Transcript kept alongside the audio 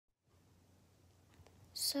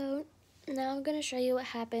So now I'm going to show you what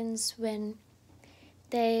happens when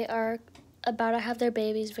they are about to have their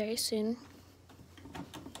babies very soon.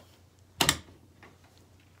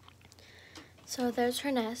 So there's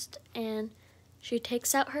her nest, and she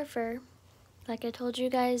takes out her fur, like I told you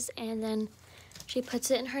guys, and then she puts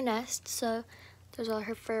it in her nest. So there's all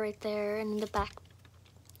her fur right there and in the back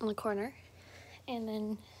in the corner. And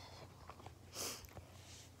then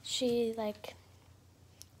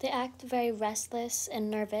they act very restless and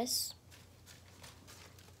nervous.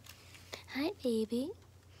 Hi, baby.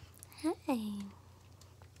 Hi.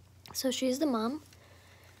 So she's the mom,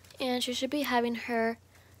 and she should be having her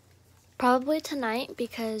probably tonight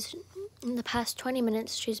because in the past 20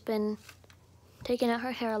 minutes she's been taking out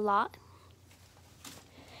her hair a lot.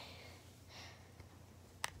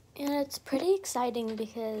 And it's pretty exciting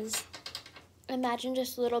because imagine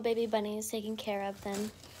just little baby bunnies taking care of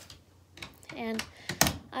them. And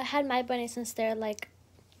I had my bunny since they're like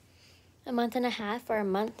a month and a half or a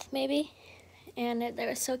month maybe. And they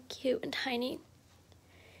were so cute and tiny.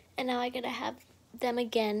 And now I get to have them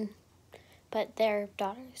again, but they're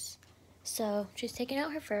daughters. So she's taking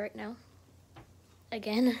out her fur right now.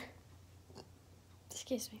 Again.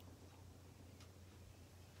 Excuse me.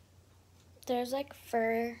 There's like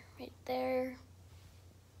fur right there.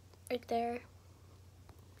 Right there.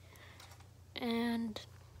 And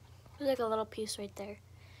there's like a little piece right there.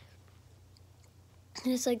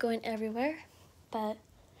 And it's like going everywhere. But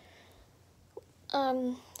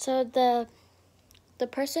so the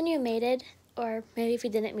person you mated, or maybe if you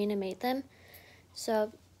didn't mean to mate them,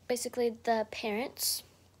 so basically the parents,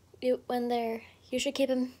 you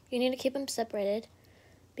need to keep them separated,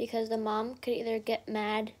 because the mom could either get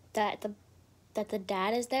mad that the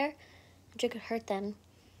dad is there, which could hurt them,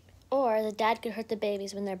 or the dad could hurt the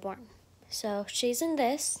babies when they're born. So she's in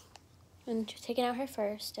this, and she's taking out her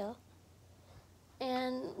fur still.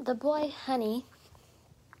 And the boy, Honey,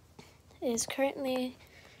 is currently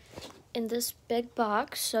in this big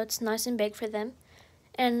box, so it's nice and big for them.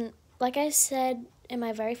 And like I said in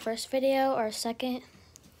my very first video or second,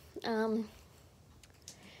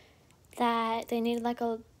 that they need like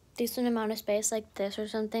a decent amount of space like this or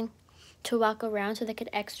something to walk around so they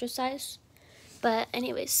could exercise. But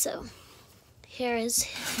anyways, so here is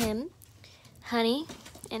him, Honey,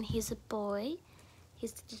 and he's a boy.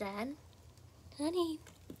 He's the dad. Honey.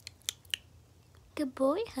 Good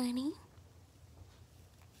boy, Honey.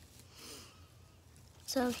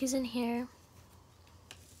 So he's in here.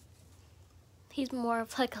 He's more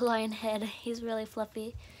of like a lion head. He's really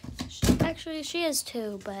fluffy. Actually, she is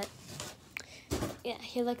too, but yeah,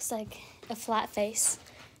 he looks like a flat face,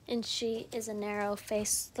 and she is a narrow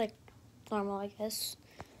face, like normal, I guess.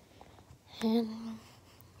 And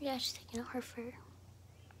yeah, she's taking out her fur.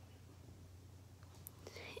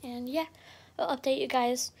 And yeah, I'll update you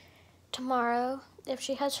guys tomorrow. If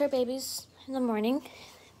she has her babies in the morning,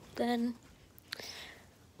 then,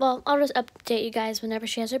 well, I'll just update you guys whenever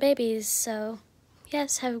she has her babies. So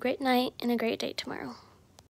yes, have a great night and a great day tomorrow.